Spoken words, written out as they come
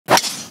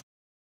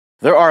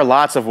There are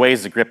lots of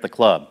ways to grip the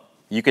club.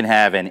 You can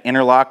have an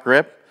interlock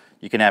grip,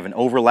 you can have an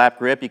overlap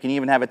grip, you can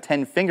even have a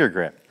 10-finger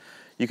grip.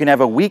 You can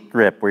have a weak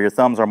grip where your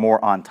thumbs are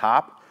more on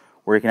top,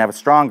 or you can have a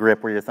strong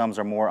grip where your thumbs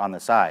are more on the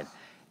side.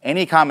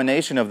 Any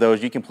combination of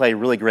those you can play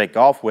really great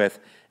golf with.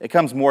 It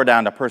comes more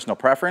down to personal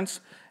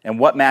preference and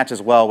what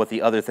matches well with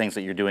the other things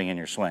that you're doing in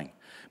your swing.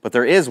 But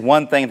there is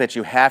one thing that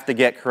you have to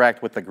get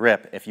correct with the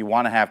grip if you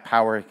want to have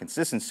power and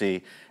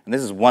consistency, and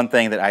this is one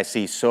thing that I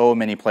see so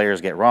many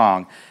players get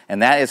wrong, and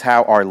that is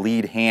how our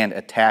lead hand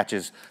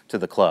attaches to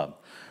the club.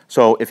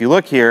 So if you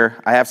look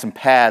here, I have some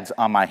pads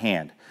on my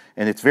hand,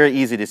 and it's very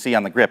easy to see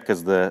on the grip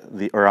because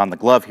or on the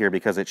glove here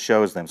because it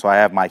shows them. So I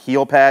have my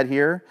heel pad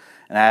here,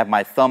 and I have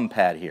my thumb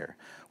pad here.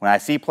 When I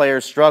see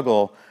players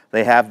struggle,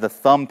 they have the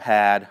thumb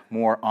pad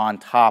more on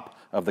top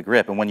of the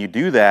grip. And when you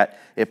do that,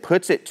 it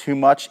puts it too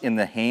much in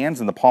the hands,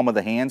 in the palm of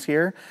the hands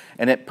here,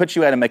 and it puts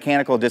you at a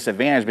mechanical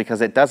disadvantage because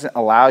it doesn't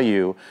allow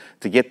you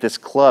to get this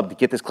club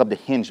to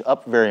hinge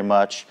up very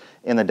much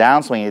in the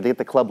downswing, to get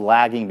the club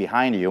lagging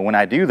behind you. When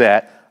I do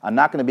that, I'm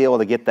not going to be able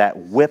to get that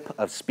whip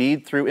of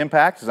speed through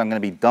impact because I'm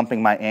going to be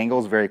dumping my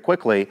angles very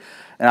quickly.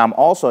 And I'm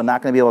also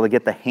not going to be able to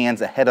get the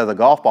hands ahead of the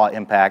golf ball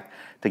impact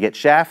to get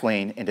shaft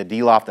lean and to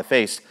deal off the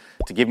face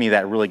to give me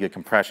that really good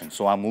compression.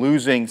 So I'm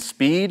losing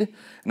speed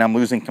and I'm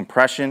losing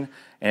compression,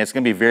 and it's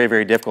going to be very,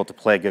 very difficult to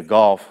play good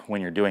golf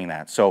when you're doing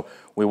that. So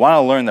we want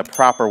to learn the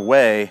proper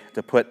way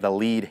to put the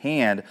lead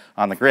hand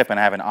on the grip, and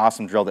I have an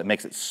awesome drill that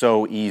makes it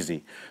so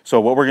easy. So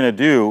what we're going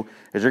to do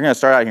is you're going to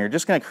start out here. You're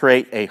just going to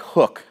create a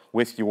hook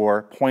with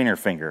your pointer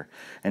finger,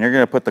 and you're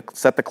going to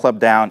set the club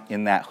down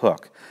in that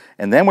hook.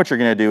 And then what you're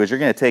going to do is you're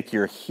going to take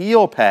your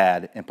heel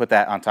pad and put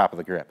that on top of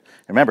the grip.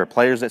 Remember,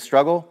 players that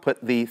struggle,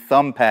 put the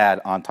thumb pad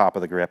on top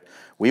of the grip.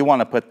 We want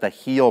to put the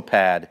heel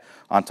pad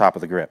on top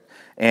of the grip.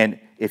 And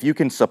if you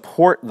can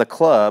support the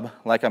club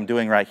like I'm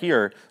doing right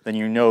here, then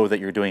you know that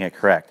you're doing it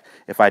correct.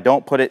 If I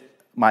don't put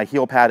my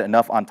heel pad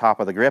enough on top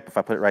of the grip, if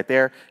I put it right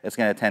there, it's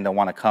going to tend to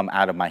want to come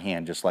out of my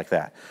hand just like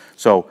that.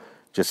 So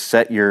just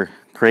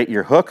create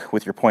your hook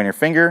with your pointer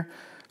finger,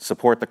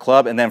 support the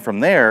club, and then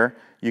from there,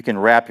 you can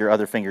wrap your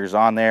other fingers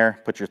on there,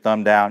 put your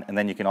thumb down, and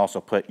then you can also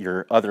put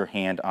your other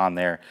hand on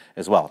there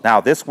as well. Now,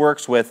 this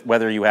works with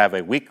whether you have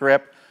a weak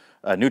grip,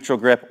 a neutral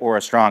grip, or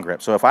a strong grip.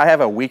 So if I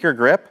have a weaker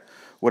grip,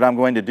 what I'm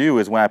going to do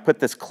is when I put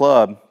this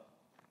club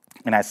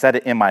and I set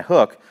it in my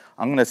hook,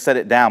 I'm going to set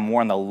it down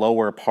more on the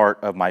lower part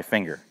of my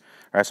finger.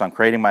 All right, so I'm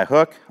creating my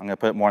hook. I'm going to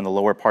put it more on the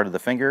lower part of the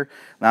finger.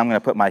 Now I'm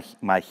going to put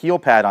my heel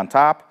pad on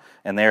top,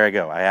 and there I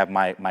go. I have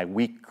my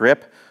weak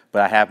grip,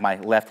 but I have my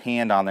left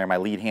hand on there, my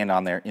lead hand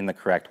on there in the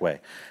correct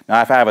way.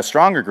 Now if I have a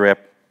stronger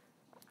grip,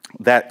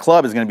 that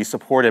club is going to be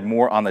supported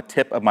more on the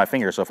tip of my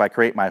finger. So if I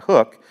create my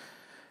hook,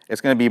 it's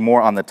going to be more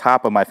on the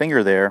top of my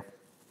finger there.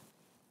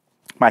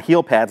 My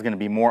heel pad is going to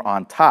be more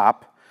on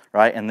top,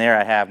 right? And there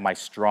I have my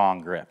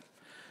strong grip.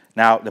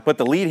 Now to put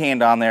the lead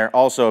hand on there,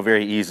 also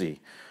very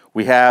easy.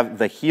 We have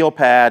the heel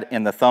pad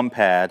and the thumb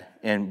pad,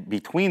 and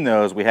between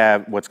those we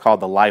have what's called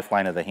the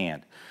lifeline of the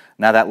hand.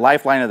 Now that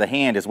lifeline of the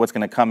hand is what's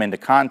going to come into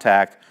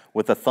contact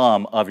with the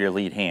thumb of your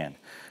lead hand.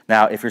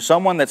 Now, if you're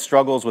someone that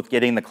struggles with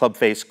getting the club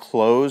face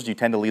closed, you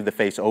tend to leave the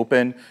face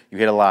open, you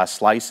hit a lot of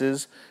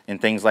slices and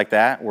things like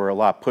that, or a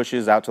lot of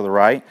pushes out to the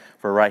right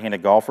for a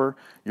right-handed golfer,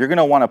 you're going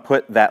to want to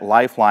put that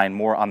lifeline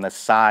more on the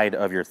side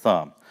of your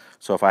thumb.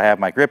 So if I have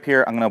my grip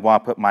here, I'm going to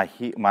want to put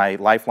my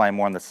lifeline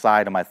more on the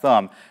side of my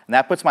thumb, and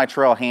that puts my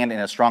trail hand in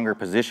a stronger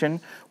position,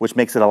 which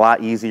makes it a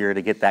lot easier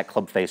to get that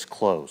club face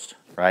closed,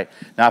 right?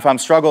 Now, if I'm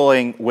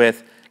struggling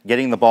with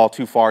getting the ball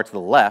too far to the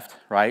left,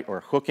 right,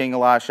 or hooking a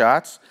lot of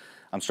shots,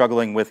 I'm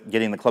struggling with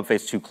getting the club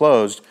face too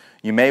closed,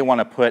 you may want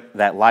to put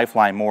that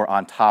lifeline more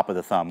on top of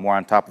the thumb, more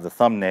on top of the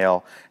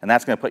thumbnail, and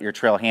that's going to put your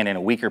trail hand in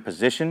a weaker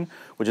position,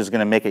 which is going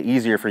to make it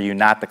easier for you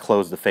not to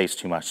close the face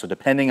too much. So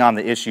depending on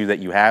the issue that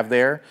you have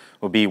there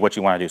will be what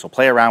you want to do. So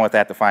play around with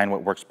that to find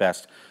what works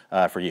best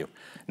for you.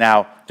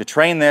 Now, to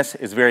train this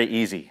is very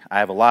easy. I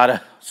have a lot of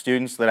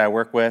students that I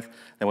work with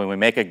that when we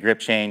make a grip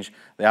change,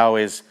 they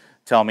always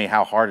tell me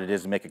how hard it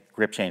is to make a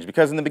grip change,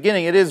 because in the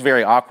beginning it is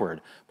very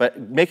awkward,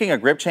 but making a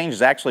grip change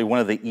is actually one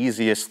of the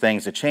easiest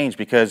things to change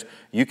because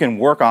you can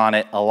work on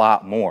it a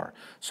lot more.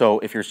 So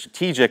if you're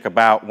strategic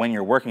about when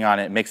you're working on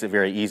it, it makes it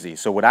very easy.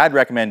 So what I'd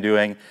recommend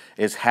doing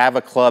is have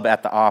a club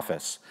at the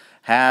office,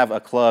 have a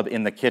club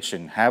in the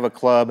kitchen, have a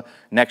club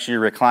next to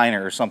your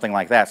recliner or something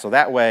like that. So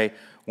that way,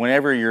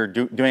 whenever you're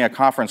doing a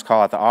conference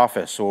call at the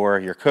office, or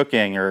you're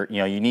cooking, or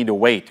you need to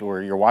wait,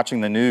 or you're watching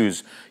the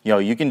news,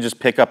 you can just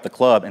pick up the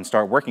club and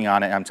start working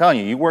on it. And I'm telling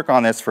you, you work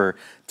on this for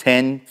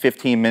 10,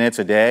 15 minutes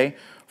a day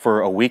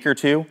for a week or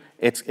two,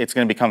 it's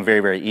going to become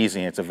very, very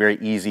easy. It's a very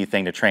easy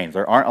thing to train.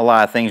 There aren't a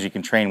lot of things you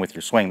can train with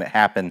your swing that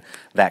happen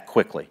that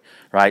quickly,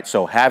 right?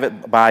 So have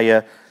it by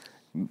you,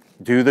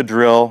 do the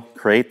drill,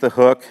 create the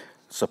hook,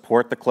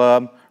 support the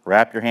club,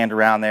 wrap your hand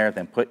around there,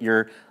 then put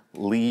your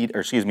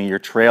your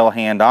trail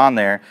hand on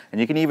there, and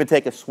you can even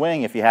take a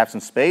swing if you have some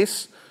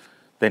space,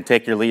 then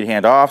take your lead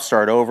hand off,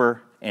 start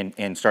over,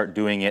 and start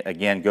doing it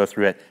again, go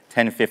through it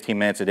 10, 15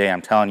 minutes a day,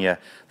 I'm telling you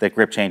that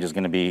grip change is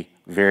going to be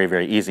very,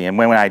 very easy. And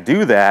when I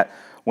do that,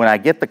 when I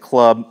get the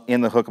club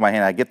in the hook of my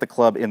hand, I get the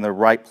club in the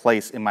right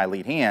place in my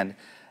lead hand,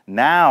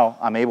 now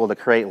I'm able to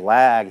create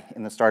lag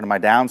in the start of my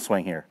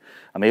downswing here.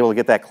 I'm able to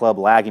get that club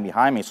lagging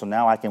behind me, so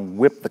now I can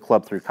whip the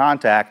club through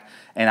contact,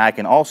 and I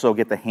can also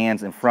get the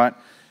hands in front,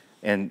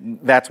 and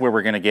that's where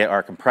we're going to get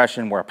our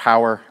compression, more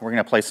power. We're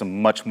going to play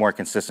some much more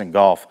consistent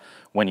golf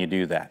when you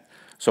do that.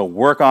 So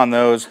work on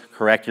those,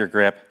 correct your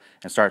grip,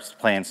 and start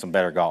playing some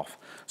better golf.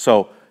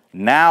 So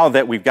now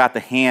that we've got the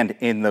hand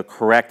in the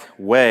correct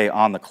way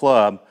on the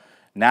club,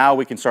 now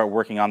we can start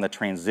working on the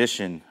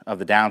transition of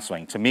the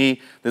downswing. To me,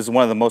 this is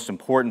one of the most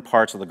important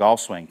parts of the golf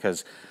swing,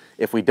 because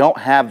if we don't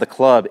have the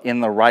club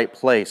in the right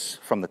place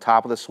from the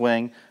top of the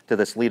swing to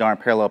this lead arm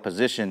parallel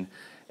position,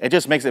 it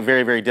just makes it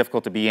very, very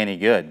difficult to be any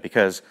good,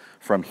 because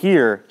from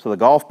here to the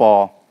golf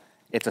ball,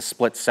 it's a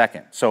split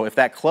second. So if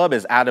that club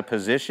is out of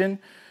position,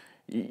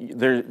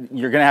 you're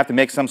going to have to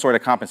make some sort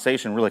of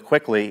compensation really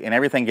quickly, and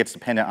everything gets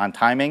dependent on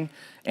timing,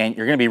 and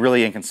you're going to be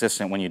really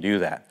inconsistent when you do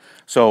that.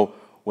 So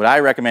what I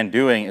recommend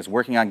doing is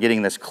working on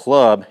getting this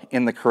club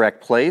in the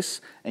correct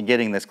place and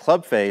getting this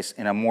club face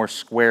in a more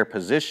square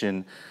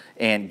position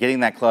and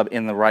getting that club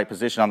in the right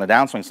position on the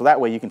downswing. So that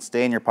way you can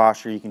stay in your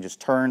posture, you can just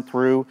turn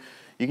through.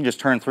 You can just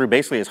turn through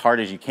basically as hard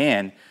as you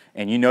can,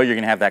 and you know you're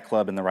going to have that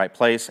club in the right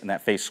place and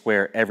that face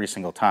square every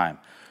single time.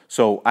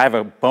 So I have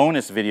a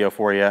bonus video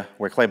for you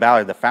where Clay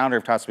Ballard, the founder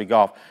of Top Speed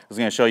Golf, is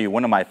going to show you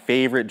one of my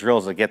favorite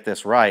drills to get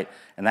this right,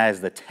 and that is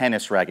the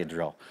tennis racket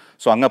drill.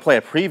 So I'm going to play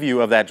a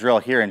preview of that drill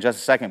here in just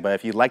a second, but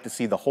if you'd like to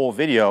see the whole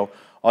video,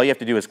 all you have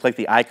to do is click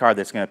the iCard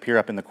that's going to appear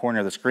up in the corner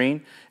of the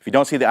screen. If you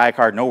don't see the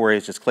iCard, no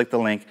worries, just click the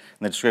link in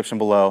the description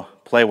below.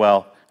 Play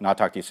well, and I'll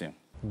talk to you soon.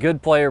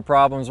 Good player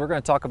problems. We're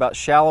going to talk about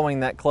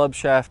shallowing that club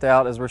shaft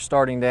out as we're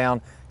starting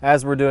down,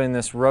 as we're doing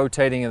this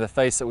rotating of the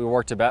face that we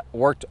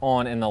worked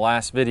on in the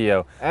last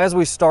video. As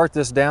we start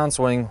this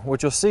downswing,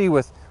 what you'll see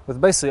with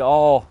basically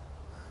all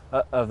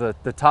of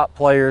the top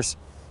players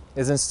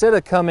is, instead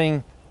of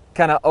coming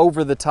kind of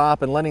over the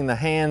top and letting the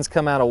hands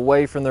come out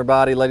away from their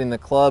body, letting the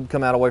club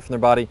come out away from their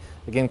body,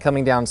 again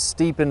coming down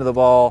steep into the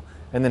ball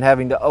and then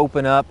having to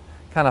open up,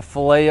 kind of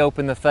fillet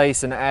open the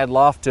face and add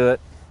loft to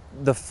it,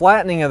 the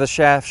flattening of the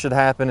shaft should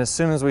happen as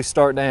soon as we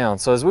start down.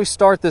 So as we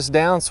start this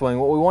downswing,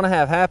 what we want to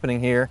have happening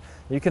here,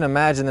 you can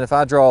imagine that if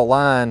I draw a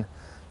line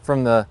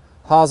from the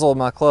hosel of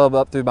my club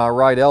up through my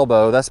right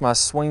elbow, that's my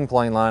swing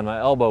plane line, my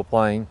elbow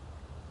plane.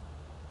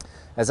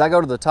 As I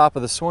go to the top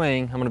of the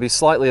swing, I'm going to be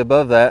slightly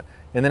above that,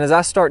 and then as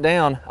I start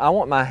down, I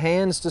want my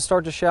hands to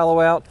start to shallow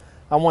out.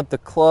 I want the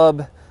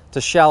club to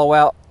shallow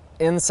out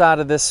inside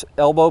of this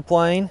elbow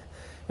plane,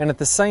 and at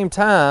the same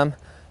time,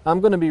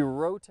 I'm going to be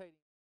rotating.